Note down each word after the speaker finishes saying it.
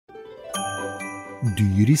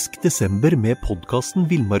Dyrisk desember med podcasten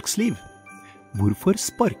Villmarksliv. Hvorfor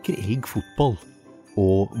sparker elg fotball?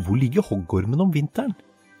 Og hvor ligger hoggormen om vinteren?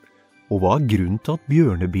 Og hva grunnen til at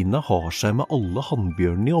bjørnebinna har seg med alle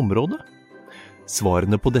hannbjørnene i området?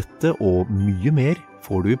 Svarene på dette og mye mer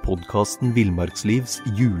får du i podcasten Villmarkslivs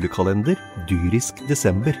julekalender Dyrisk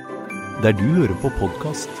desember, der du hører på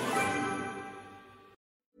podcast.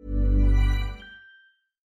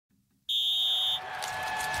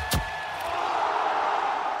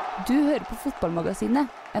 Du hører på Fotballmagasinet,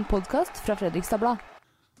 en podcast fra Fredrikstad Blad.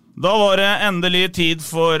 Da var det endelig tid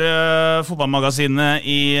for Fotballmagasinet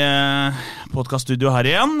i podcaststudio her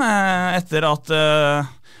igjen, etter at,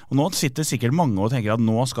 og nå sitter sikkert mange og tenker at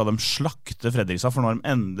nå skal de slakte Fredrikstad, for nå har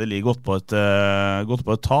de endelig gått på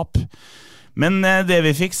et tap. Men det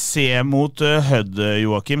vi fikk se mot Hødd,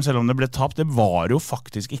 Joakim, selv om det ble tap, det var jo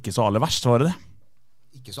faktisk ikke så aller verst, var det det?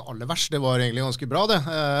 Ikke så aller verst, det var egentlig ganske bra det.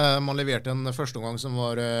 Man leverte en første omgang som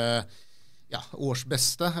var års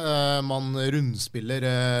beste. Man rundspiller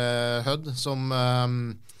Hødd, som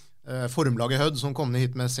formlaget Hødd, som kom ned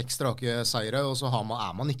hit med 6 strake seire, og så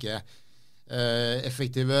er man ikke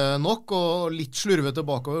effektive nok, og litt slurvete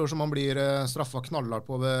bakover, så man blir straffet knallhardt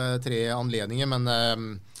på ved 3 anledninger, men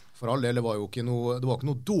for all del, det var ikke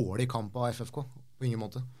noe dårlig kamp av FFK. På ingen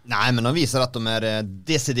måte. Nej, men de visar att de är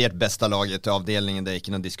deciderat bästa laget i avdelningen. Det är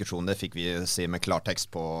inte någon diskussion. Det fick vi se med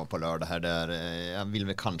klartext på lördag här. Där jag vill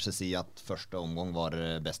väl kanske säga att första omgång var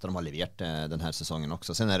det bästa de har levererat den här säsongen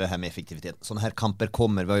också. Sen är det här med effektivitet. Sådana här kamper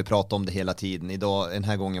kommer. Vi har ju pratat om det hela tiden. Idag, den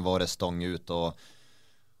här gången var det stång ut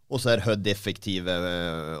och så är Hödd effektiv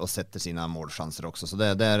och sätter sina målchanser också. Så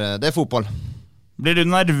det är fotboll. Blir du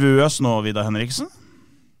nervøs nå, Vidar Henriksen?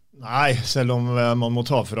 Nei, selv om man må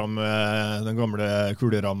ta fram den gamle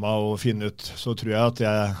kuleramma og finne ut, så tror jeg at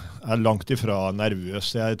jeg er langt ifra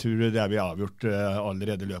nervøs. Jeg tror det blir avgjort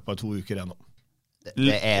allerede i løpet av 2 uker ennå.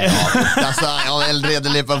 Det är avgjort. Alltså, allerede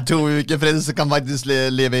i løpet av 2 uker, Fredrik kan faktiskt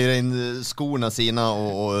levera in skorna sina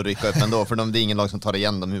och rycka upp ändå, för det är ingen lag som tar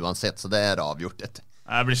igen dem uansett, så det är avgjort.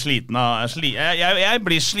 Jeg blir sliten jeg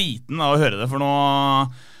blir sliten av å høre det, for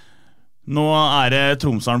nå det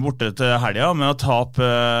Tromsdalen borte til helga med å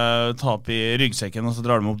tape i ryggsekken, og så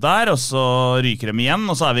drar de opp der, og så ryker de igjen,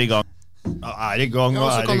 og så vi i gang. Ja, i gang,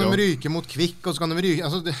 og så kan de ryke mot Kvikk, og så kan de ryke,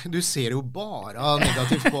 altså, du ser jo bare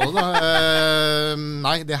negativt på det da.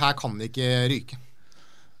 Nei, det her kan ikke ryke.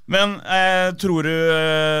 Men hvordan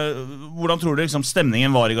tror du liksom,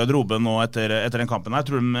 stemningen var i garderoben nå etter den kampen her?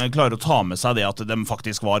 Tror de klarer å ta med seg det at de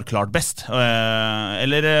faktisk var klart best?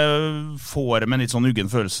 Eller får de en litt sånn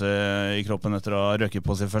uggen følelse i kroppen etter å ha røket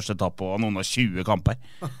på sin første tap på noen av 20 kamper?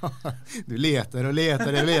 Du leter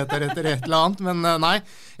etter et eller annet, men nei,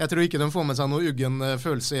 jeg tror ikke de får med seg noe uggen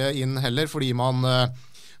følelse inn heller, fordi man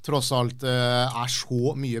tross alt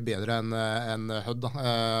så mye bedre enn Hødd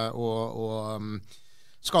og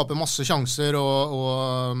skaper masse sjanser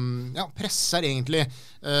og presser egentlig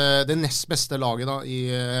det nest beste laget da,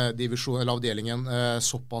 i divisjon, eller avdelingen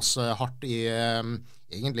såpass hardt i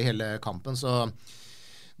egentlig hele kampen, så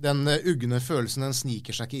den ugne følelsen den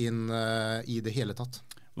sniker seg ikke inn i det hele tatt.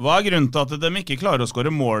 Hva grunnen til at de ikke klarer å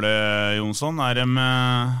skåre mål, Jonsson?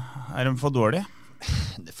 De for dårlige?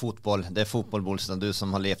 Det är fotboll, Bolsen. Du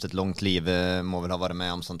som har levt ett långt liv må väl ha varit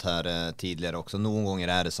med om sånt här tidigare också. Någon gånger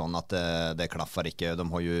är det sån att det klaffar inte.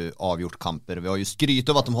 De har ju avgjort kamper. Vi har ju skryt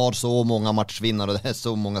av att de har så många matchvinnare och det är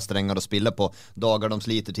så många strängar att spilla på. Dagar de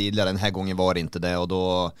sliter tidigare. Den här gången var det inte det, och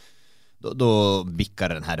då bickar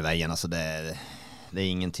den här vägen. Alltså det är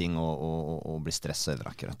ingenting att bli stressad över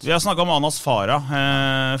akkurat. Vi har snakket om Anas Farah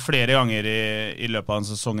flere ganger i løpet av denne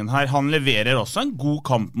sesongen her. Han leverer også en god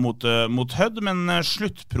kamp mot Hødd, men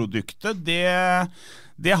sluttproduktet,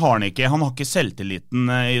 det har han ikke. Han har ikke selvtilliten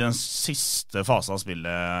i den siste fasen av spillet,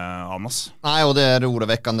 Anas. Nej, och det är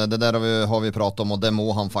oroväckande. Det där har vi pratat om, och det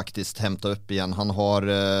må han faktiskt hämta upp igen. Han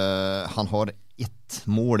har 1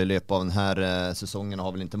 mål i løpet av den här säsongen och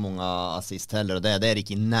har väl inte många assist heller, och det är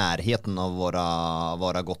inte i närheten av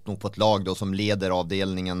vara gott nog på ett lag då som leder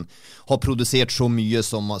avdelningen, har producerat så mycket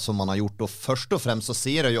som man har gjort, och först och främst så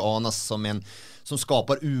ser jag ju Anas som en som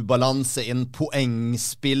skapar ubalans, en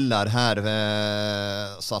poängspelare här,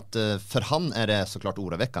 så att för han är det såklart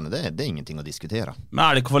oroväckande. Det är ingenting att diskutera.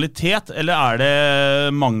 Men det kvalitet, eller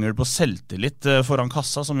det mangel på selvtillit foran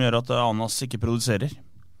kassa som gjør at Anas ikke produserer?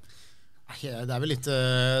 Det vel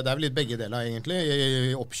litt begge deler egentlig.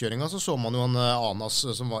 I oppkjøringen så man jo en Anas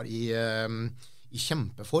som var i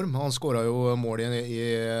kjempeform. Han skåret jo mål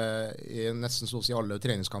i nesten så å si alle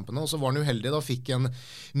treningskampene, og så var han uheldig da, fikk en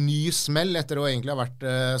ny smell etter å egentlig ha vært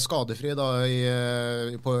skadefri da,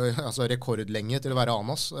 på altså rekordlenge til å være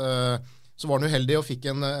Anas. så var han uheldig og fikk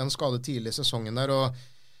en skade tidlig i sesongen der, og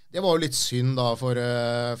det var jo litt synd da,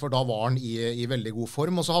 for da var han i veldig god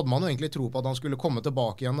form, og så hadde man jo egentlig tro på at han skulle komme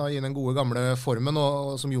tilbake igjen da, i den gode gamle formen,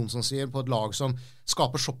 og som Jonsson sier, på et lag som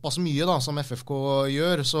skaper såpass mye da, som FFK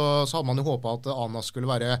gjør, så hadde man jo håpet at Anas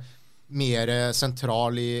skulle være mer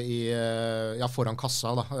sentral foran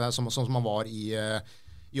kassa da, sånn som han var i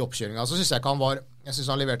oppkjøringen. Så synes jeg synes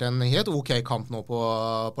han leverte en helt ok kamp nå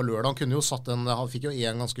på lørdag. Han kunne jo han fikk jo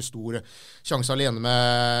en ganske stor sjanse alene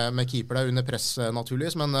med keeper der under press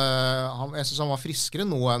naturligvis, men jeg synes han var friskere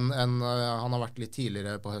nå enn han har vært litt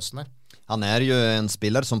tidligere på høsten her. Han jo en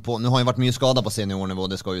spiller som nu har han varit mycket skadad på seniornivå,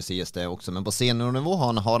 det ska ju sägas det också, men på seniornivå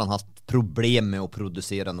har han haft problem med att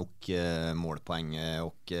producera nog målpoäng,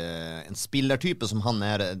 och en spillertyp som han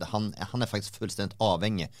är faktiskt fullständigt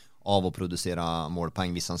avhängig av att producera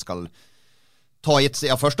målpoäng hvis han ska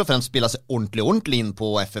först och främst spela sig ordentlig in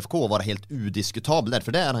på FFK och vara helt udiskutabel där,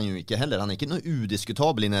 för det han ju inte heller. Han är inte någon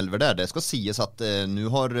udiskutabel i en elver där. Det ska sägas att nu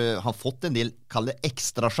har han fått en del kallade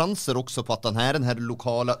extra chanser också på att den här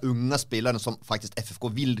lokala unga spelaren som faktiskt FFK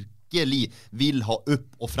vill ha upp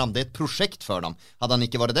och fram. Det är ett projekt för dem. Hade han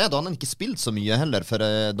inte varit det, då hade han inte spelat så mycket heller,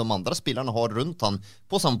 för de andra spelarna har runt han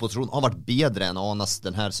på samma position har varit bättre än Anas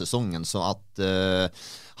den här säsongen, så att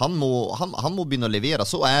han må begynne å levere,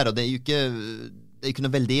 så det. Det är ju inte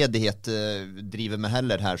veldedighet driver med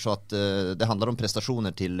heller här, så att det handlar om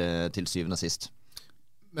prestasjoner till syvende og sist.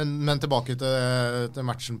 Men tilbake til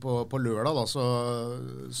matchen på lørdag da,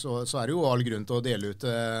 så det jo all grunn til å dele ut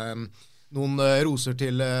noen roser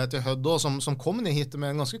til Hødd som kom ned hit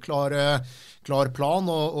med en ganske klar plan,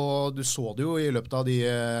 og du så det jo i løpet av de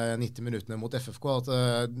 90 minuttene mot FFK at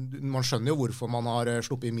man skjønner jo hvorfor man har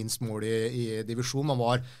sluppet minst mål i divisjon. Man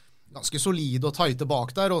var ganske solid og tighte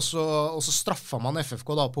bak der, og så straffet man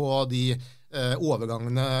FFK da på de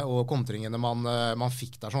overgangene og kontringene man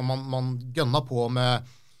fikk der. Så man gønna på med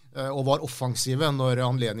og var offensive når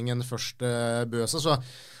anledningen først bød seg.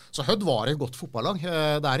 Så Hødd var et godt fotballag.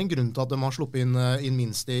 Det en grunn til at de har sluppet inn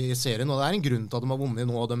minst i serien, og det en grunn til at de har vunnet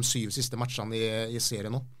nå de 7 siste matchene i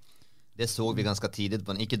serien nå. Det såg vi ganska tidigt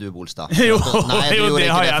på, inte du Bolstad. Jo, det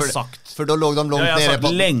har jag sagt. För då låg de långt nere på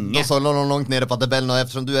länge. Då såg de långt nere på tabellen, och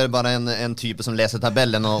eftersom du bara en typ som läser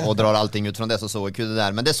tabellen och drar allting ut från det, så såg vi det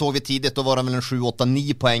där. Men det såg vi tidigt, då var det väl en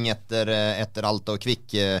 7-8-9 poäng efter Alta och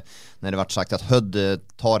Kvick när det var sagt att Hødd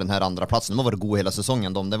tar den här andra platsen. De var god hela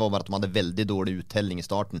säsongen. Det var bara att de hade väldigt dålig uttelling i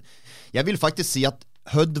starten. Jag vill faktiskt säga att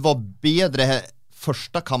Hødd var bättre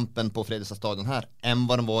första kampen på Fredrikstad stadion här än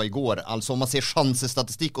vad de var igår. Alltså om man ser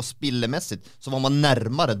chansestatistik och spillemässigt så var man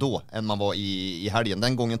närmare då än man var i helgen.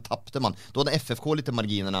 Den gången tappade man. Då hade FFK lite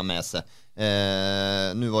marginerna med sig.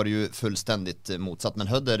 Nu var det ju fullständigt motsatt, men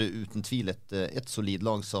Hødd utan tvivel ett solid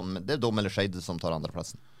lag som det de eller Skeid som tar andra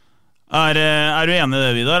platsen. Er du enig i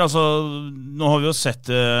det, Vidar? Altså, nå har vi jo sett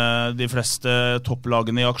de fleste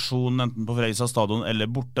topplagene i aksjon enten på Fredrikstad stadion eller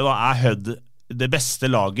borte. Da Hødd det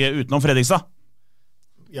beste laget utenom Fredrikstad?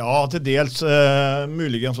 Ja, til dels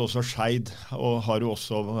muligens også Skeid, og har jo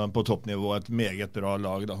også på toppnivå et meget bra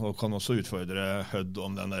lag da, og kan også utfordre Hødd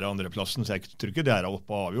om den der andre plassen, så jeg tror ikke det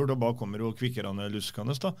oppe avgjort, og bare kommer jo kvikkerne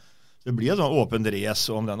luskende da. Det blir et sånn åpent race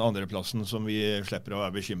om den andre plassen som vi slipper å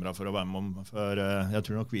være bekymret for å være med om, for jeg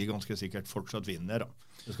tror nok vi ganske sikkert fortsatt vinner da.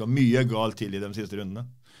 Det skal mye galt til i de siste rundene.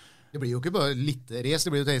 Det blir jo ikke bare litt race,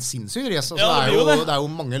 det blir jo et helt sinnssykt race. Altså, ja, det jo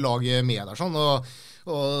mange lag med der sånn, og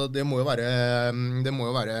det må jo være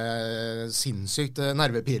sinnssykt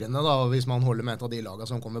nervepirrende da, hvis man holder med et av de lagene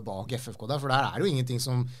som kommer bak FFK der, for der jo ingenting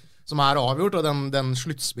som avgjort, og den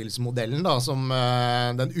sluttspillsmodellen da,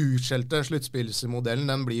 den utskjelte sluttspillsmodellen,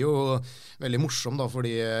 den blir jo veldig morsom da, for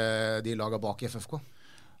de lagene bak FFK.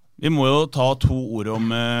 Vi må jo ta 2 ord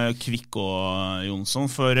om Kvikk og Jonsson,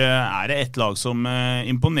 for det et lag som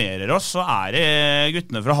imponerer oss, så det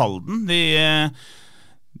guttene fra Halden.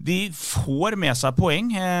 De får med seg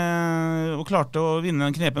poeng og klarte å vinne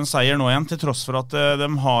en knepen seier nå igjen, til tross for at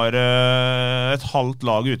de har et halvt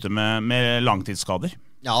lag ute med langtidsskader.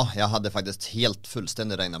 Ja, jag hade faktiskt helt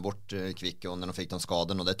fullständigt regnat bort Kvick när de fick den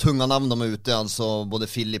skaden, och det tunga namn de ute, alltså både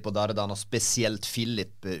Filip och Dardan, och speciellt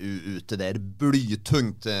Filip ute där,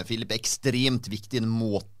 blytungt. Filip extremt viktig i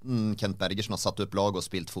måten Kent Bergersen har satt upp lag och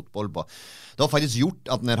spelat fotboll på. Det har faktiskt gjort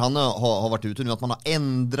att när han har varit ute nu, att man har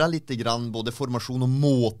ändrat lite grann både formation och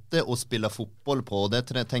måte att spela fotboll på, och det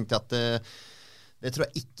tänkte jag att det tror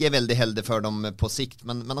jag inte väldigt heldig för dem på sikt,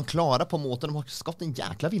 men de klarar på måten. De har skapat en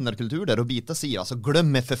jäkla vinnarkultur där och bita sig. Alltså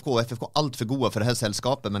glöm FFK allt för goda för det här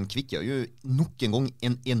sällskapet, men Kvick gör ju nog en gång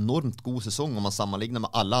en enormt god säsong om man sammanlignar med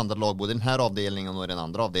alla andra lag, både i den här avdelningen och i den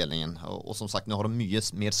andra avdelningen. Och som sagt, nu har de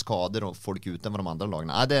mycket mer skador och folk ute än vad de andra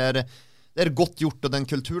lagen. Det det godt gjort, og den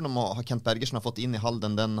kulturen Kent Bergersen har fått inn i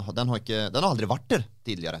Halden, den har aldri vært der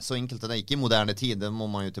tidligere. Så enkelt er det ikke i moderne tid, det må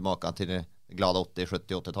man jo tilbake til glade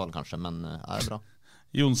 80-70-80-tall kanskje, men er bra.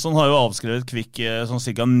 Jonsson har jo avskrevet Kvikk sånn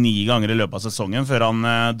cirka 9 ganger i løpet av sesongen før han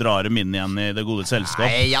drar dem inn igjen i det gode selskap.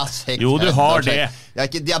 Nei, jo, du har det.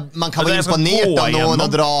 Man kan være imponert av noen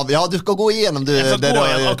og dra av. Ja, du skal gå igjennom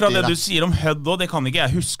akkurat det du sier om Hødd, og det kan ikke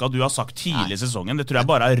jeg huske at du har sagt tidlig i sesongen. Det tror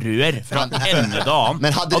jeg bare er rør fra ende til annen.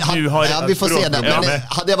 Men vi får se det. Men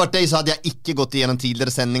hadde jeg vært deg, så hadde jeg ikke gått igjennom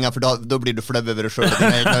tidligere sendinger, for da blir du flau over det selv,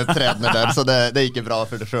 dine egne tredene der, så det er ikke bra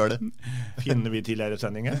for det selv. Finner vi tidligere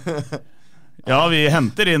sendinger? Ja, vi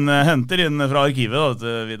henter inn fra arkivet da,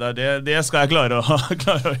 Vidar. Det skal jeg klare å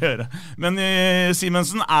gjøre. Men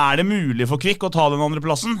Simensen, er det mulig for Kvikk å ta den andre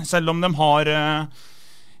plassen, selv om de har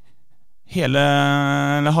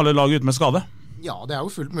halve laget ute med skade? Ja, det er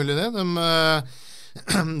jo fullt mulig det.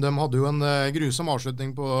 De hadde jo en grusom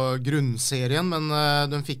avslutning på grunnserien, men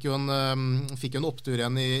de fikk jo en opptur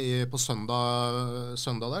igjen på søndag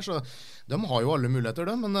der, så de har jo alle muligheter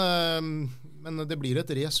da, men det blir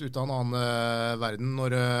et race ut av en annen verden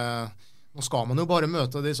nå skal man jo bare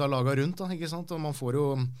møte disse lagene rundt da, ikke sant? Og man får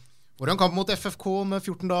en kamp mot FFK med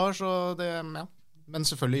 14 dager, så det, ja. Men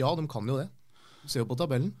selvfølgelig, ja, de kan jo det. Se jo på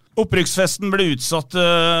tabellen. Opprykksfesten ble utsatt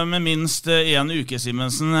med minst 1 uke,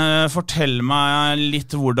 Simensen. Fortell meg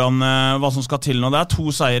litt hva som skal til når det er 2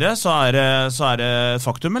 seire, så er det et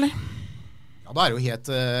faktum, eller? Ja, det er jo helt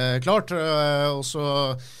klart, og så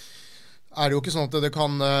er det jo ikke sånn at det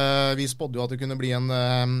kan, vi spådde jo at det kunne bli en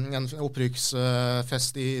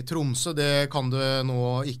opprykksfest i Tromsø, det kan det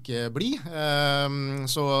nå ikke bli,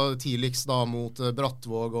 så tidligst da mot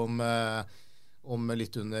Brattvåg om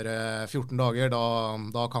litt under 14 dager,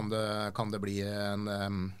 da kan det bli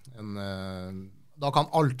da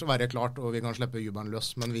kan alt være klart, og vi kan slippe jubelen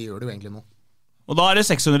løs, men vi gjør det jo egentlig nå. Og da er det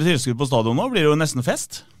 600 tilskuere på stadion nå, blir det jo nesten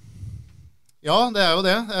fest? Ja, det er jo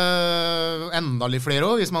det. Enda litt flere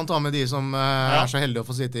også, hvis man tar med de som er så heldige å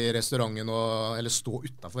få sitte i restauranten, eller stå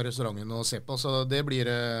utenfor restauranten og se på, så det blir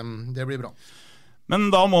bra.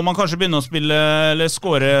 Men da må man kanskje begynne å spille, eller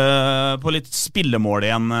skåre på litt spillemål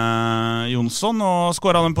igjen, Jonsson, og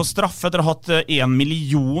skåret han på straffe etter å ha hatt 1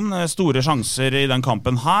 million store sjanser i den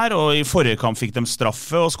kampen her, og i forrige kamp fikk de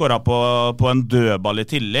straffe og skåret på en dødball i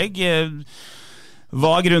tillegg.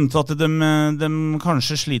 Hva er grunnen til at de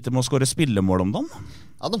kanskje sliter med å skåre spillemål om dagen?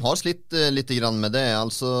 Ja, de har slitt litt grann med det.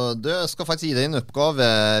 Altså, du skal faktisk gi deg en oppgave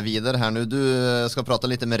videre her nu. Du skal prate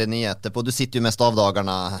litt med René etterpå. Du sitter jo mest av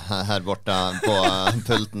dagene her borte på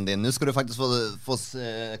pulten din. Nu skal du faktisk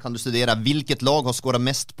kan du studere hvilket lag har skåret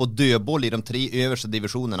mest på dødboll i de 3 øverste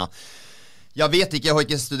divisjonerna. Jeg vet ikke, jeg har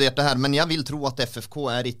ikke studert det her, men jeg vil tro at FFK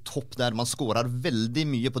er i topp der man skårer veldig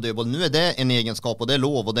mye på dødboll. Nå er det en egenskap, og det er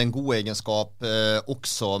lov, og det er en god egenskap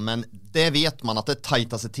også, men det vet man at det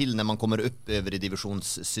tajtar seg til når man kommer opp over i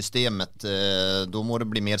divisjonssystemet. Da må det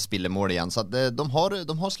bli mer spillemål igjen, så de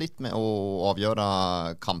har slitt med å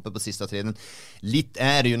avgjøre kamper på siste tredjen. Litt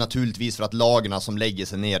er det jo naturligvis for at lagene som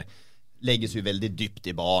legger seg ned lägges ju väldigt dypt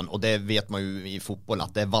i banen, och det vet man ju i fotboll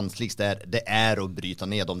att det vanskligste det är att bryta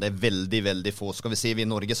ned dem. Det är väldigt få. Ska vi se vi i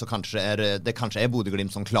Norge så kanske är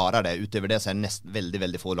Bodø/Glimt som klarar det. Utöver det så är det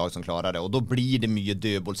väldigt få lag som klarar det, och då blir det mye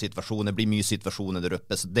dødbollsituationer, blir mye situationer där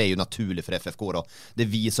uppe, så det är ju naturligt för FFK då. Det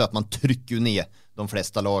visar att man trycker ner de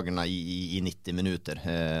flesta lagarna i 90 minuter.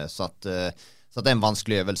 Så att det är en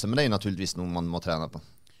vanskelig øvelse, men det är naturligtvis noe man må trene på.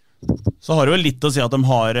 Så har det jo litt å si at de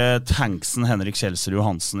har tanksen Henrik Kjelsrud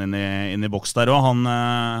Johansen inn i boks der, og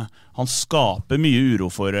han skaper mye uro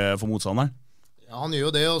for motstanderen. Ja, han gjør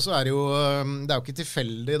jo det, og så er det jo ikke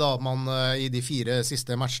tilfeldig da, at man i de 4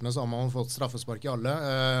 siste matchene så har man fått straffespark i alle,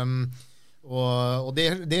 og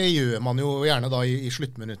det gjør man jo gjerne da i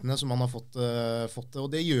sluttminuttene som man har fått det,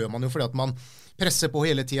 og det gjør man jo fordi at man presser på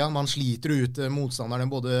hele tiden, man sliter ut motstanderne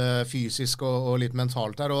både fysisk og litt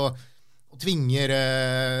mentalt her, og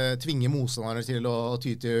tvinger motstandere til å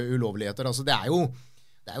ty til ulovligheter. Altså, det er jo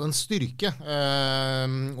en styrke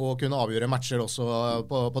å kunne avgjøre matcher også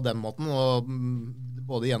på den måten, og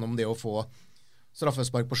både gjennom det å få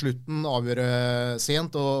straffespark på slutten, avgjøre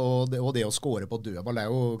sent, og det å score på dødball, det er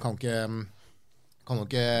jo, kan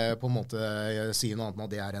ikke på en måte si noe annet enn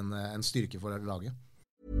at det er en styrke for laget.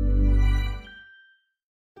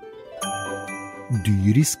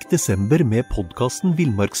 Dyrisk desember med podcasten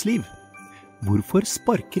Villmarksliv. Hvorfor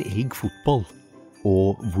sparker elg fotball?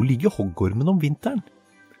 Og hvor ligger hoggormen om vinteren?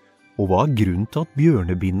 Og hva er grunnen til at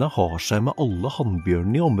bjørnebinna har seg med alle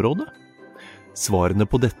hannbjørnene i området? Svarene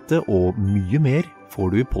på dette og mye mer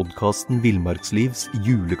får du i podcasten Villmarkslivs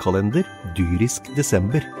julekalender Dyrisk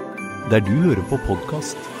desember, der du hører på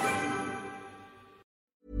podcast.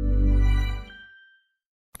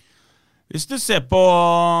 Hvis du ser på,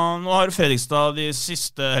 nå har Fredrikstad de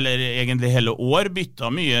siste, eller egentlig hele år, byttet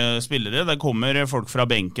mye spillere. Det kommer folk fra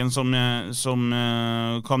benken som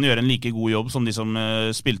kan gjøre en like god jobb som de som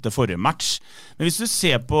spilte forrige match. Men hvis du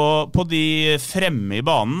ser på de fremme i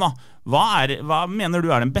banen, da, hva mener du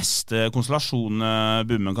den beste konstellasjonen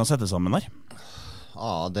Bummen kan sette sammen der?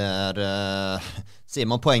 Ja, ser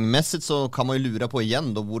man poängmässigt så kan man ju lura på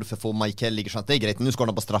igen då varför får Michael ligger sånt. Det är grejt, nu ska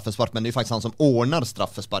han på straffespark, men det är ju faktiskt han som ordnar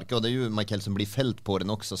straffespark och det är ju Michael som blir fält på den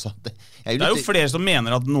också så att det är ju flere som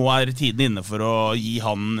mener at nå tiden inne for å gi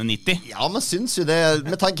han 90. Ja, man syns ju det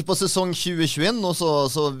med tanke på säsong 2021 och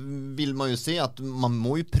så vill man ju se att man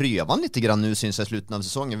må ju pröva lite grann nu syns jag i slutet av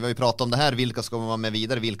säsongen. Vi har ju pratat om det här, vilka ska man vara med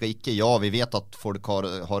vidare, vilka icke. Ja, vi vet att folk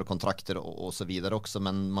har kontrakter och så vidare också,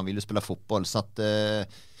 men man vill ju spela fotboll så att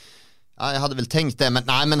ja, jag hade väl tänkt det, men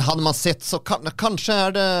nej, men hade man sett så kanske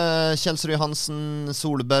är det Kjelsrud Hansen,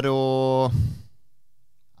 Solberg och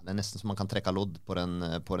ja, det är nästan som man kan träcka lodd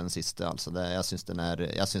på den sista alltså jag syns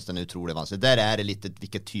den är otroligt vanskelig. Där är det lite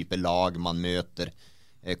vilket typ av lag man möter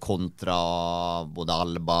kontra både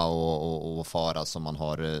Alba och Fara som man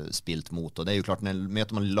har spilt mot och det är ju klart när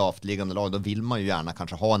möter man lavtliggande lag då vill man ju gärna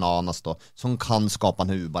kanske ha en Anas då som kan skapa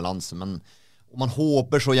en obalans men och man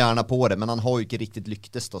hopper så gärna på det, men han har ju inte riktigt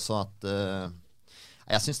lyckats då, så att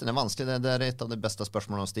jag syns den är vanskelig. Det är ett av de bästa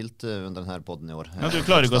spörsmålen jag har stilt under den här podden i år. Ja, du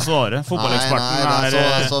klarar inte att svara. Fotbollexperten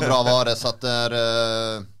nej, så bra var det, så att det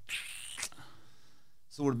är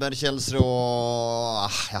Solberg, Kjelsrud och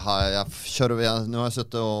nu har jag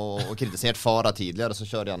suttit och kritiserat Fara tidigare så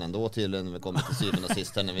kör jag han ändå till när vi kommer till syvende och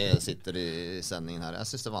sist när vi sitter i sändningen här. Jag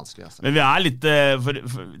syns det är vanskligt alltså. Men vi lite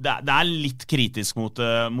det är lite kritisk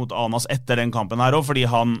mot Anas efter den kampen här också fordi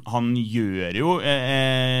han gör ju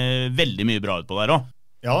väldigt mycket bra ut på där då.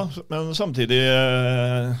 Ja, men samtidig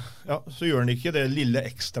så gjør han ikke det lille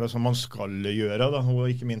ekstra som man skal gjøre da,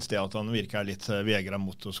 og ikke minst det at han virker litt vegret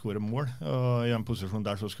mot å skåre mål. Og i en posisjon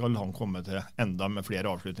der så skal han komme til enda med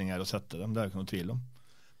flere avslutninger og sette dem, det ikke noe tvil om.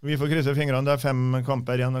 Vi får krysse fingrene, det 5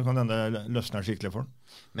 kamper igjen, og kan enda løsne skikkelig for den.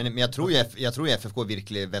 Men jag tror FFK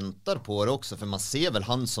verkligen väntar på det också för man ser väl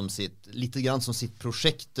han som lite grann som sitt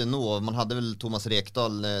projekt nu. Man hade väl Thomas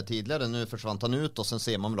Rekdal tidigare, nu försvann han ut och sen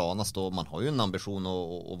ser man väl Anas då, man har ju en ambition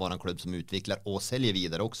att vara en klubb som utvecklar och säljer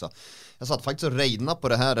vidare också. Jag satt faktiskt och regna på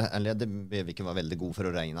det här, eller det vilken var väldigt god för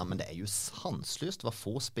att regna, men det är ju sanslöst vad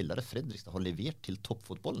få spelare Fredrikstad har levererat till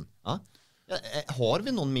toppfotbollen. Ja? Har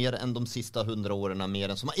vi någon mer än de sista 100 åren mer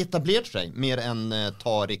än som har etablerat sig mer än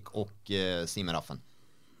Tarik och Simeraffen?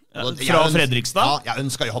 Fra Fredrikstad? Ja, jag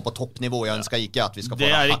önskar ju ha på toppnivå. Jag önskar inte att vi ska få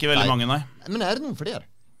det inte väldigt många, nej. Men är det någon fler?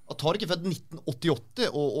 Och Tarik är född 1988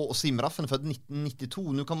 och Simraffen är född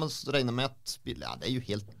 1992. Nu kan man räkna med att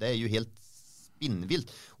det är ju helt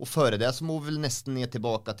spinnvilt. Och före det så må vi väl nästan ner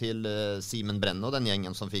tillbaka till Simen Brenne och den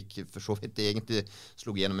gängen som fick för så vitt egentligen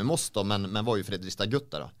slog igenom i Most då, men var ju Fredrikstad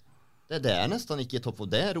Gutta då. Det är nästan inte topp och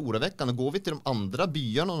det är oroväckande. Går vi till de andra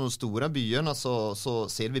byarna och de stora byarna så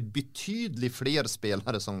ser vi betydligt fler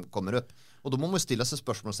spelare som kommer upp. Och då måste man ställa sig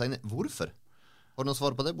spörsmål och säga varför? Har du något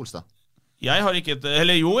svar på det, Bolstad? Jag har inte,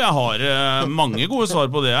 eller jo, jag har många goda svar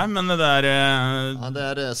på det, men det där ja, det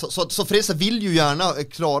är så Fredrikstad vill ju gärna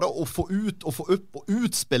klara att få ut och få upp och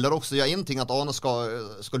utspelare också. Jag en ting att Arne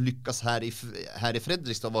ska lyckas här i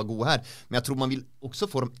Fredrikstad och vara god här, men jag tror man vill också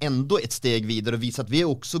få dem ändå ett steg vidare och visa att vi är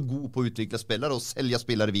också god på att utveckla spelare och sälja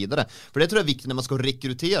spelare vidare. För det tror jag är viktigt när man ska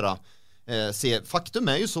rekrytera. Faktum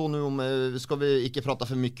är ju så nu om ska vi inte prata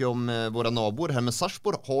för mycket om våra nabor här, men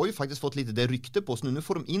Sarpsborg har ju faktiskt fått lite det rykte på sig nu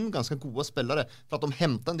får de in ganska goda spelare för att de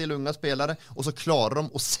hämtar en del unga spelare och så klarar de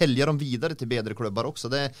att sälja dem vidare till bättre klubbar också.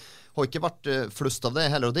 Det har inte varit flust av det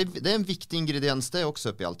heller och det är en viktig ingrediens det också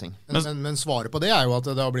upp i allting. Men svaret på det är ju att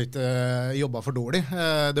det har blivit jobbat för dåligt.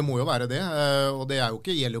 Det må ju vara det och det är ju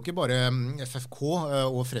inte gäller ju inte bara FFK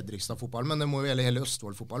och Fredrikstad fotboll, men det må ju gälla hela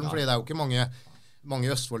Østfold fotbollen för det är ju inte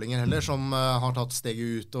många östfoldinger heller som har tagit steg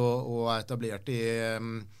ut och är etablerat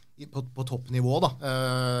på toppnivå då.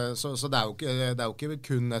 Så det är ju inte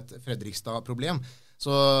kun ett Fredrikstad problem. Så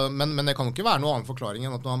men det kan ju inte vara någon annan förklaring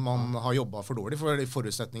än att man har jobbat för dåligt för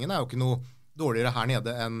förutsättningarna är ju inte något dåligare här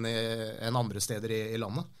nere än andra städer i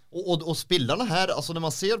landet. Och spelarna här, alltså när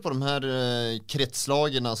man ser på de här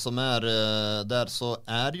kretslagerna som är där så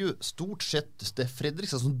är ju stort sett det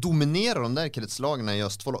Fredrikstad som dominerar de där kretslagerna i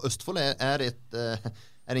Østfold. Och Østfold är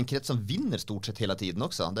en krets som vinner stort sett hela tiden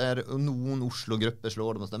också. Det är någon Oslo-grupper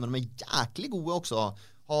slår dem och sådär, men de är jäkligt goda också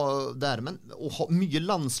där, men och har mycket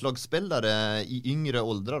landslagsspelare i yngre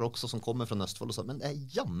åldrar också som kommer från Østfold och så, men det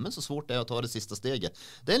är jammen så svårt det är att ta det sista steget.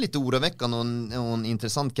 Det är lite oroväckande och en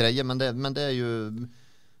intressant grej, men det är ju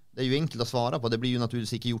Det är ju enkelt att svara på. Det blir ju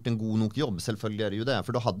naturligtvis inte gjort en god nog jobb. Selvfølgelig är det ju det,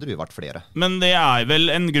 för då hade det ju varit flere. Men det är väl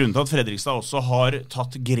en grunn til at Fredrikstad også har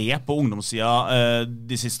tatt grep på ungdomssida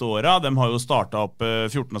de siste åra. De har jo startet opp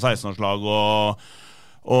 14- og 16-årslag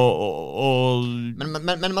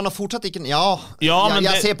Men man har fortsatt ikke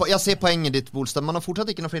jeg ser poenget ditt, Bolstad. Man har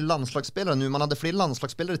fortsatt ikke noen flere landslagsspillere nu. Man hadde flere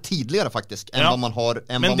landslagsspillere tidligere faktisk enn hva man har.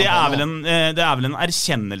 Men det er vel en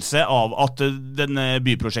erkjennelse av at denne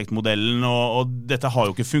byprosjektmodellen og dette har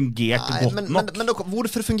jo ikke fungert godt nok. Men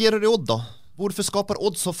hvorfor fungerer det Odd da? Hvorfor skapar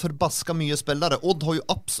Odd så förbaska mye spelare? Odd har ju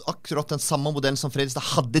akkurat den samma modell som Fredrikstad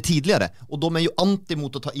hade tidigare. Och de är ju anti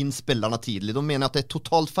mot att ta in spelarna tidigt. De menar att det är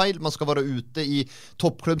totalt fel. Man ska vara ute i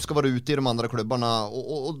toppklubb, ska vara ute i de andra klubbarna.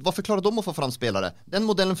 Och varför klarar de att få fram spelare? Den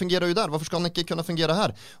modellen fungerar ju där. Varför ska den inte kunna fungera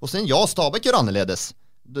här? Och sen Stabæk gör annorledes.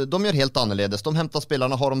 De gör helt annorledes. De hämtar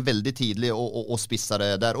spelarna, har dem väldigt tidigt och spissar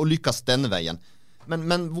det där och lyckas den vägen.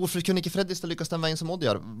 Men hvorfor kunne ikke Fredrikstad lykkes den veien som Odd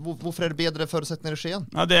gjør? Hvorfor er det bedre forutsetninger i Skien?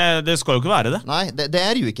 Ja, det skal jo ikke være det. Nei, det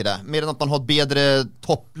er jo ikke det. Mer enn at man har bedre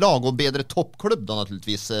topplag og bedre toppklubb da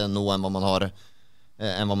naturligvis nå enn hva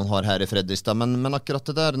man har her i Fredrikstad. Men akkurat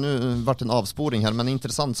det der, nå ble det en avsporing her, men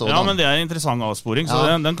interessant sådan. Ja, men det er en interessant avsporing,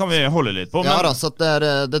 så den kan vi holde litt på. Men... Ja, så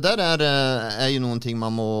det der er jo noen ting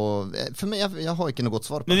man må... For meg, jeg har ikke noe godt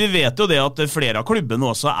svar på. Men vi vet jo det at flere av klubbene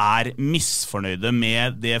også er misfornøyde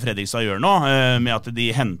med det Fredrikstad gjør nå, med at de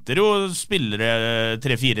henter jo spillere,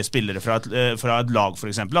 3-4 spillere fra et lag for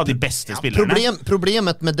eksempel, av de beste spillerne.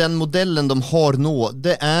 Problemet med den modellen de har nå,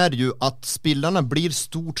 det er jo at spillerne blir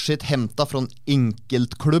stort sett hentet fra enkeltklubbar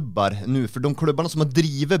nu, för de klubbarna som har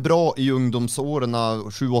drivet bra i ungdomsåren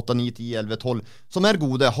 7, 8, 9, 10, 11, 12 som är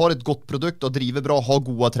goda, har ett gott produkt och driver bra, har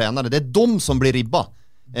goda tränare, det är de som blir ribba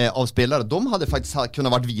av spelare. De hade faktiskt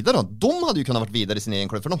kunnat varit vidare. De hade ju kunnat varit vidare i sin egen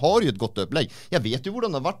klubb, för de har ju ett gott upplägg. Jag vet ju hur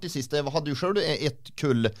de har varit i sista. Jag hade ju själv ett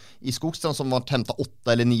kull i Skogstrand som var hämtat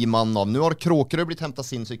 8 eller 9 man av. Nu har Kråkerö blivit hämtat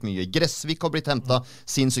sinnssykt mycket. Gräsvik har blivit hämtat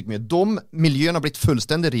sinnssykt mycket. De miljöerna har blivit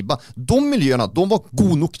fullständigt ribba. De miljöerna, de var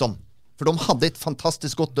god nog de. För de hade ett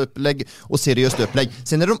fantastiskt gott upplägg och seriöst upplägg.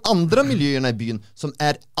 Sen är det de andra miljöerna i byn som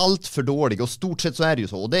är allt för dåliga, och stort sett så är det ju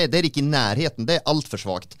så. Och det är inte i närheten, det är allt för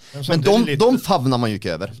svagt. Men de favnar man ju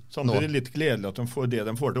inte över. Samtidigt är det lite glädjande att de får det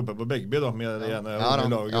de får uppe på Bäggby då, med det ena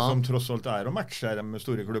laget som trots allt är och matchar de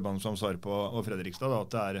stora klubbarna som Sarp och Fredrikstad då,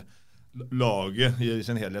 att det är laget i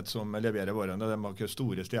sin helhet som levererar varandra. De har inte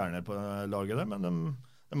stora stjärnor på laget där, men de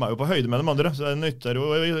är ju på höjd med de andra, så det nyttar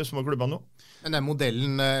ju i små klubbar nu. Men den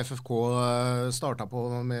modellen FFK startet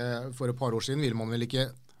på for et par år siden, vil man vel ikke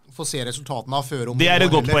få se resultatene av før om det er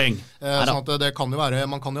et godt poeng. Sånn at det kan jo være,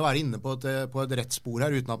 man kan jo være inne på et rett spor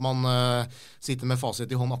her, uten at man sitter med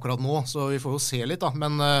fasit i hånd akkurat nå, så vi får jo se litt da.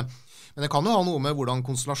 Men det kan jo ha noe med hvordan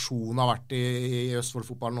konstellasjonen har vært i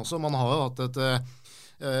Østfold-fotballen også. Man har jo hatt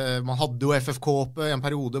man hadde jo FFK opp i en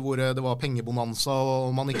periode hvor det var pengebonanza,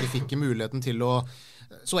 og man ikke fikk muligheten til å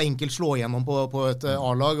så enkelt slå igjennom på et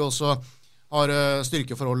A-lag, og så har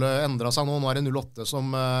styrkeforholdet endret seg nå. Nå er det 08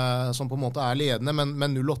 som på en måte er ledende,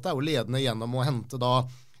 men 08 er jo ledende gjennom å hente da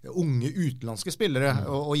unge utenlandske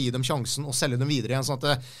spillere og gi dem sjansen og selge dem videre igjen. Sånn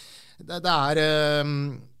at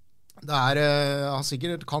det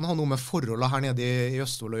sikkert kan ha noe med forholdet her nede i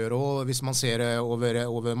Østfold å gjøre, og hvis man ser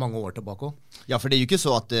over mange år tilbake. Ja, för det är ju inte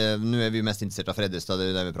så att nu är vi ju mest intresserade av Fredrikstad, det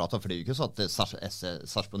är det vi pratar om, för det är ju inte så att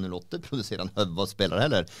Sarpsborg 08 producerar en höv av spelare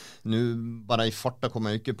heller. Nu bara i farta kommer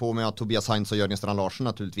jag inte på med att Tobias Heinz och Jörgen Strand Larsen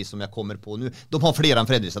naturligtvis, som jag kommer på nu. De har fler än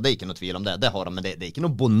Fredrikstad, det är inte något tvivel om det. Det har de, men det är inte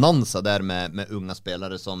någon bonanza där med unga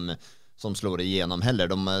spelare som slår igenom heller.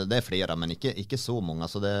 Det är flera, men ikke så många.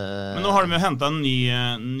 Så det... Men nå har de jo hentet en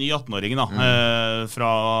ny 18-åring da,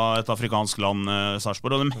 fra et afrikansk land,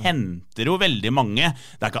 Sarpsborg, og de henter jo veldig mange.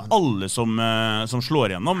 Det er ikke alle som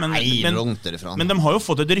slår igjennom, men de har jo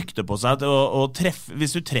fått et rykte på seg at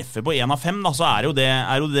hvis du treffer på 1 av 5, da, så er jo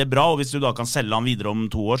det bra, og hvis du da kan selge han videre om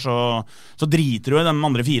 2 år, så driter du i de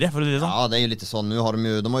andre 4, for å si det sånn. Ja, det er jo litt sånn. Nu har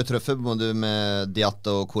de har ju truffet både med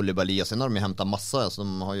Diatta och Koulibaly, og sen har de ju hämtat massa, så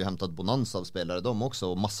de har ju hämtat av spelare de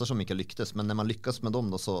också, och massor som inte lyckades, men när man lyckas med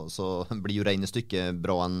dem då så blir ju Reinestycke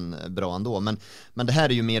bra ändå, men det här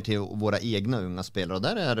är ju mer till våra egna unga spelare, och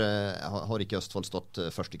där har inte Østfold stått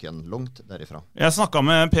först i kön långt därifrån. Jag snackade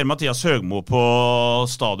med Per-Mathias Høgmo på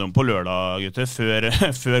stadion på lördag,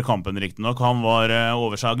 gutter, før kampen riktignok. Han var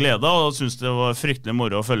over seg av glede og syntes det var fryktelig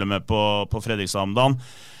moro å følge med på Fredrikstad om dagen.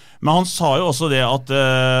 Men han sa jo også det at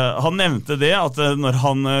han nevnte det at når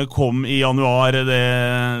han kom i januar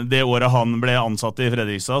det året han ble ansatt i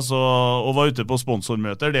Fredrikstad og var ute på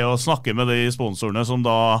sponsormøter, det å snakke med de sponsorene som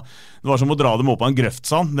da det var som å dra dem opp på en grøft,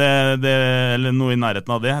 sa han, eller noe i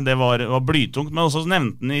nærheten av det var blytungt, men også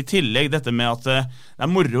nevnte han i tillegg dette med at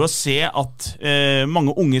det moro å se at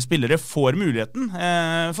mange unge spillere får muligheten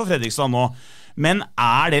for Fredrikstad nå. Men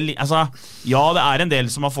det det en del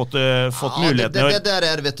som har fått muligheten. Det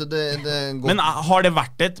der vet du, det går. Men har det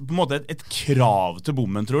vært på en måte et krav til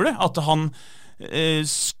bommen, tror du? At han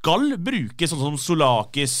skal bruke sånn som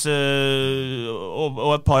Solakis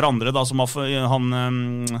og et par andre da, som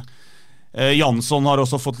Jansson har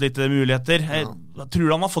også fått litt muligheter. Tror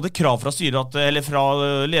du han har fått et krav fra styret eller fra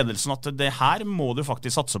ledelsen at det her må du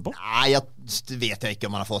faktisk satse på? Nei, det vet jeg ikke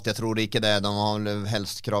om han har fått. Jeg tror ikke det. De har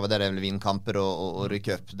helst kravet der vel vinkamper og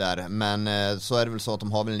rykke opp der. Men så det vel så at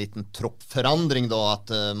de har vel en liten troppforandring då, at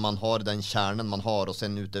man har den kärnen man har, og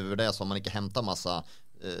sen utöver det så har man ikke hentet massa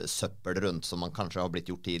söppel runt som man kanske har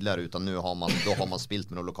blivit gjort tidigare, utan nu har man spilt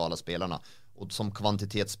med de lokala spelarna, och som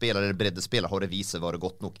kvantitetsspelare eller breddespelare har det visat vara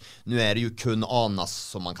gott nog. Nu är det ju kun Anas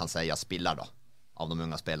som man kan säga spelar då av de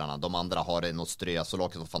unga spelarna. De andra har det något strö, så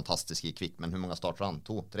laget är så fantastiskt i Kvick, men hur många startar han?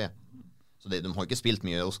 2, 3? Så de har ikke spilt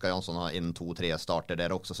mye. Oskar Jansson har 1, 2, 3 starter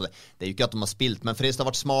der også, så det jo ikke at de har spilt, men Fredrikstad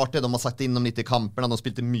har vært smarte, de har sagt inn dem litt i kamperna, de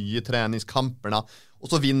spilte mye i treningskamperna, og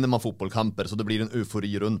så vinner man fotbollkamper, så det blir en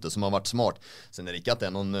eufori rundt det som har vært smart. Sen det ikke at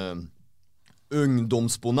det noen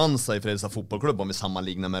ungdomsbonanza i Fredrikstad fotbollklubb om vi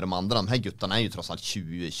sammanlignar med de andra. De här guttarna är ju trots allt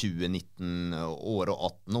 20, 19 år och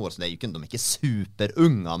 18 år, så det är ju inte, de är inte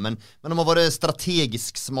superunga, men de har varit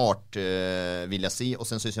strategiskt smart vill jag säga, och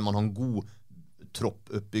sen syns jag man har en god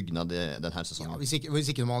troppuppbyggnad den här säsongen. Ja, hvis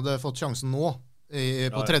ikke de hadde fått sjansen nå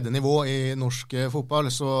på tredje nivå i norsk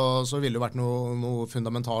fotball, så ville det vært noe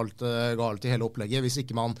fundamentalt galt i hele opplegget. Hvis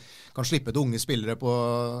ikke man kan slippe til unge spillere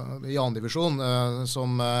i annen divisjon,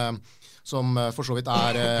 som for så vidt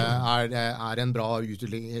er en bra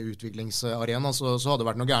utviklingsarena, så hadde det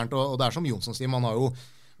vært noe gærent. Og det som Jonsson sier, man har jo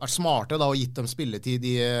vært smarte da, og gitt dem spilletid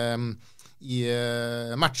i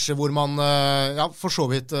matcher hvor man for så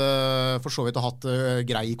vidt har hatt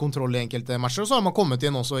grei kontroll i enkelte matcher, og så har man kommet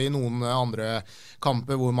inn også i noen andre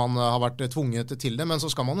kamper hvor man har vært tvunget til det, men så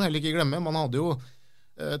skal man jo heller ikke glemme, man hadde jo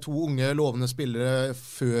 2 unge lovende spillere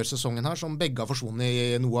før sesongen her, som begge har forsvunnet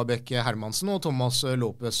i Noah Beck Hermansen og Thomas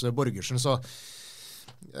Lopez Borgersen, så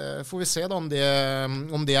får vi se da om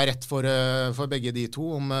det rett for begge de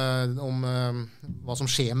to, om hva som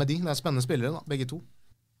skjer med de. Det spennende spillere da, begge to.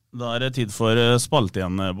 Da det tid for spalt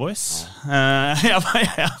igjen, boys.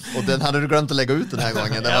 Og den hadde du glemt å legge ut denne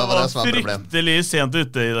gangen. Det var fryktelig sent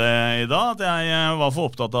ute i dag, at jeg var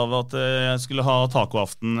for opptatt av at jeg skulle ha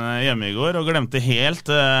tacoaften hjemme i går, og glemte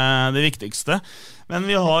helt det viktigste. Men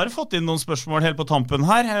vi har fått inn noen spørsmål helt på tampen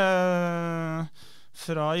her,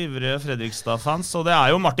 fra ivrige Fredrikstad-fans, og det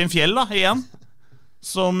jo Martin Fjell da, igjen,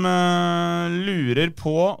 som lurer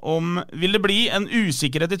på om vil det bli en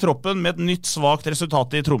usikkerhet i troppen med et nytt svagt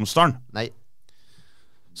resultat i Tromsdalen? Nei.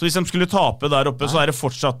 Så hvis de skulle tape der oppe, så det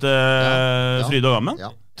fortsatt fryd og gammen? Ja.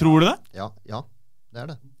 Tror du det? Ja, det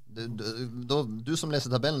det. Du som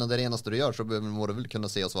leser tabellen, det eneste du gjør, så må du vel kunne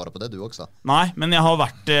se og svare på det du også. Nei, men jeg har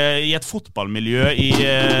vært i et fotballmiljø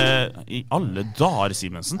i alle dager,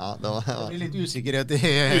 Simensen. Ja, det var litt usikkerhet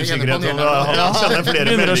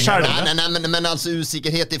begynner å skjelve. Nei, men altså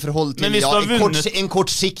usikkerhet i forhold til en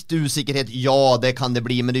kort sikt usikkerhet, ja, det kan det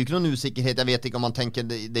bli, men det jo ikke noen usikkerhet, jeg vet ikke om man tenker,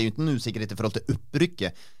 det jo ikke noen usikkerhet i forhold til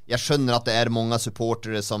opprykket. Jeg skjønner at det mange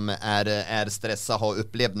supportere som stressa, har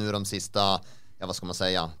opplevd nå de siste vad ska man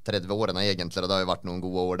säga, 30 åren egentligen, det har ju varit någon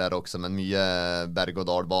goda år där också, men mycket berg- och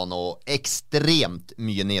dalbana och extremt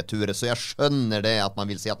mycket nedturer, så jag skönner det att man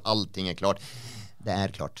vill se att allting klart.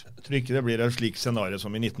 Det klart. Jeg tror ikke det blir et slik scenario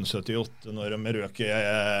som i 1978, når de røk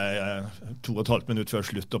 2,5 minutter før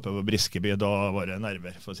slutt oppe på Briskeby. Da var det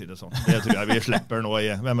nerver, for å si det sånn. Det tror jeg vi slipper nå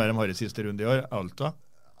hvem de har i siste runde i år? Alta?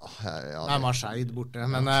 Nei, man Skeid borte,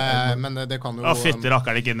 men det kan jo... Ja, fytti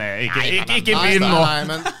rakker ikke ned, ikke begynn nå! Nei,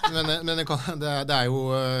 men det jo,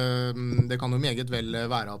 det kan jo meget vel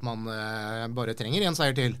være at man bare trenger en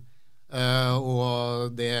seier til,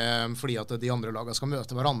 og det fordi at de andre lagene skal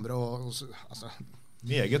møte hverandre, og altså...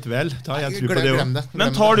 Meget vel, jeg tror på det også. Men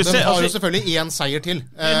tar du jo selvfølgelig en seier til,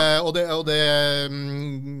 og det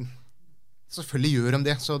Selvfølgelig gjør de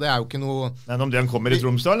det, så det jo ikke noe... Men om den kommer i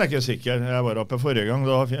Tromsdal, ikke sikker. Jeg var oppe forrige gang,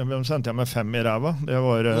 da sendte jeg med 5 i ræva. Det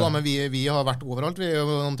var... Ja, men vi har vært overalt. Vi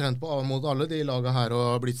omtrent på mot alle de laget her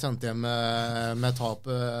og blitt sendt hjem med tap.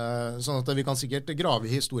 Sånn at vi kan sikkert grave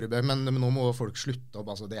i historiebøker, men nå må folk slutte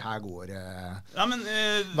opp. Altså, det her går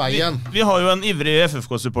veien. Vi har jo en ivrig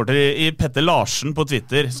FFK-supporter i Petter Larsen på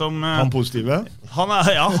Twitter som... Han positive?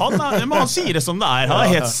 Men han sier det som det er. Han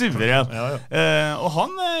helt suveren. Og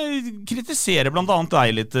han kritiserer blant annet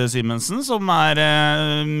deg litt, Simensen, som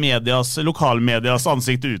lokalmedias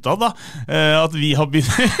ansikt utad, da. At vi har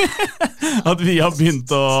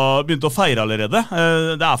begynt å feire allerede.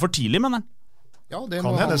 Det for tidlig, mener han. Ja, det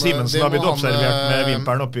kan hende Simensen har blitt observert med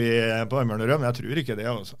vimperen oppe på Øymørnerød, men jeg tror ikke det,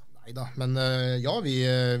 altså. Neida, men ja,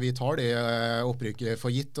 vi tar det opprykket for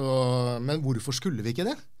gitt, men hvorfor skulle vi ikke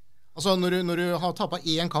det? Altså, når du har tappet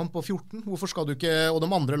 1 kamp på 14, hvorfor skal du ikke, og de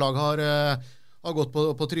andre lag har gått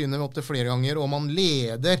på trynet opp til flere ganger, og man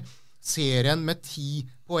leder serien med 10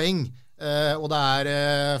 poeng, og det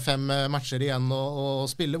 5 matcher igjen å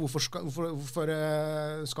spille. Hvorfor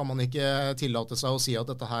skal man ikke tillate seg å si at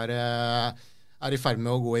dette her i ferd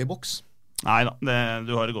med å gå i boks? Neida,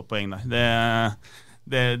 du har et godt poeng der.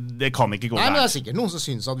 Det kan ikke gå der. Nei, men det sikkert noen som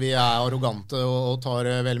synes at vi arrogante og tar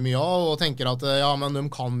veldig mye av, og tenker at ja, men de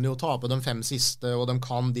kan jo tape de 5 siste, og de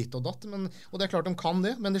kan ditt og datt, og det klart de kan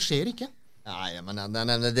det, men det skjer ikke. Nei, men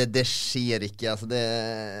det skjer ikke, altså det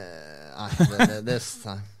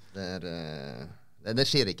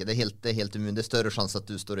skjer ikke, det helt umulig. Det større sjanse at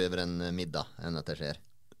du står over en middag enn at det skjer.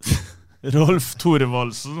 Rolf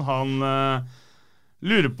Thorvaldsen, han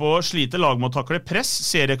lurer på, sliter lag med å takle press,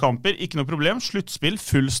 seriekamper, ikke noe problem, sluttspill,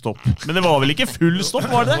 full stopp. Men det var vel ikke full stopp,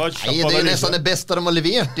 var det? Nei, det nesten det beste de har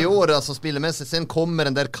levert i år, altså spillemessig. Sen kommer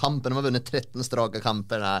den der kampen, de har vunnet 13 strake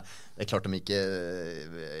kamper. Nei, det klart de ikke,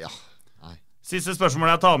 ja. Nei. Siste spørsmål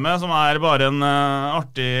jeg tar med, som bare en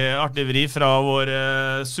artig vri fra vår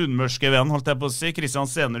sunnmørske venn, holdt jeg på å si, Kristian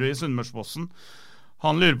Senerud i Sunnmørsposten.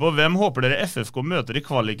 Han lurer på, hvem håper dere FFK møter i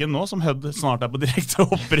kvaliken nå, som Hødd snart på direkte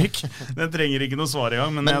opprykk? Den trenger ikke noe svar i gang,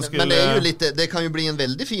 men jeg skulle... Men det jo litt, det kan jo bli en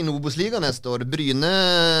veldig fin Obos-liga neste år. Bryne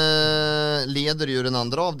leder jo den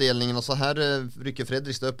andre avdelningen, og så her rykker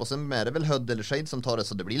Fredrikstad upp, og sen det vel Hødd eller Skeid som tar det,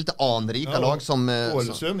 så det blir lite anrika lag som...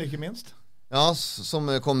 Ålesund, ikke minst. Ja,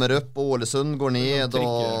 som kommer upp, och Ålesund går ned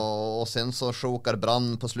och sen så sjokar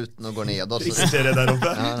Brann på slutten och går ned. Och så,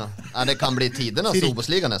 ja, det kan bli tidernas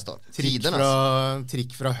Obos-liga nästa år.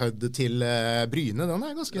 Trikk fra Hødd til Bryne, den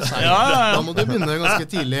ganske seig. Da må du begynne ganske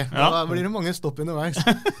tidlig. Da blir det mange stopp underveis.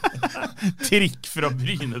 Trikk fra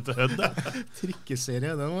Bryne til Hødd.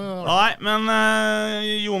 Trikkeserie, den var... Nei, men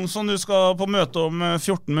Jonsson, du skal på møte om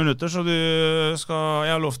 14 minutter, så jeg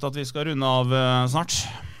har lovt at vi skal runde av snart.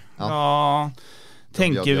 Da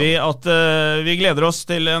tenker vi at vi gleder oss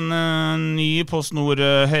til en ny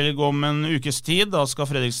PostNord-helg om en ukes tid. Da skal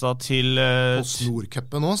Fredrikstad til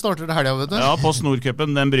PostNord-cupen nå starter det helga, vet du. Ja,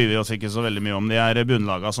 PostNord-cupen, den bryr vi oss ikke så veldig mye om. De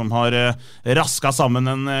bunnlaga som har rasket sammen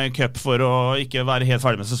en cup for å ikke være helt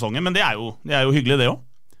ferdig med sesongen. Men det jo hyggelig det også,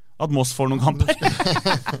 at Moss får noen kamper.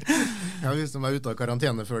 Ja, hvis de ute av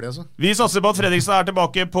karantene før det, så. Vi satser på at Fredrikstad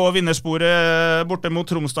tilbake på vinnersporet borte mot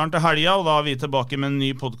Tromsdalen til helga, og da vi tilbake med en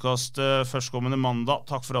ny podcast førstkommende mandag.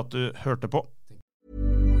 Takk for at du hørte på.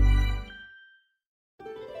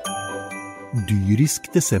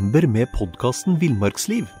 Dyrisk desember med podcasten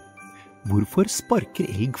Villmarksliv. Hvorfor sparker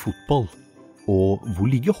elg fotball? Og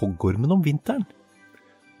hvor ligger hoggormen om vinteren?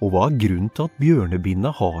 Og hva grunnen til at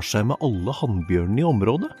bjørnebinna har seg med alle hannbjørnene i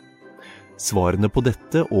området? Svarene på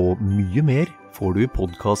dette og mye mer får du i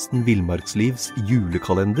podcasten Villmarkslivs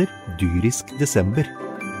julekalender Dyrisk desember,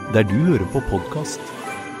 der du hører på podcast.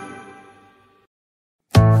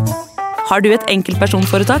 Har du et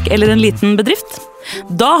enkeltpersonforetak eller en liten bedrift?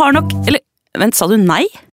 Da har nok... Eller, vent, sa du nei?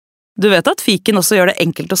 Du vet at Fiken også gjør det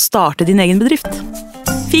enkelt å starte din egen bedrift.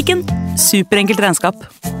 Fiken, superenkelt regnskap.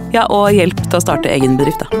 Ja, og hjelp til å starte egen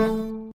bedrift, da.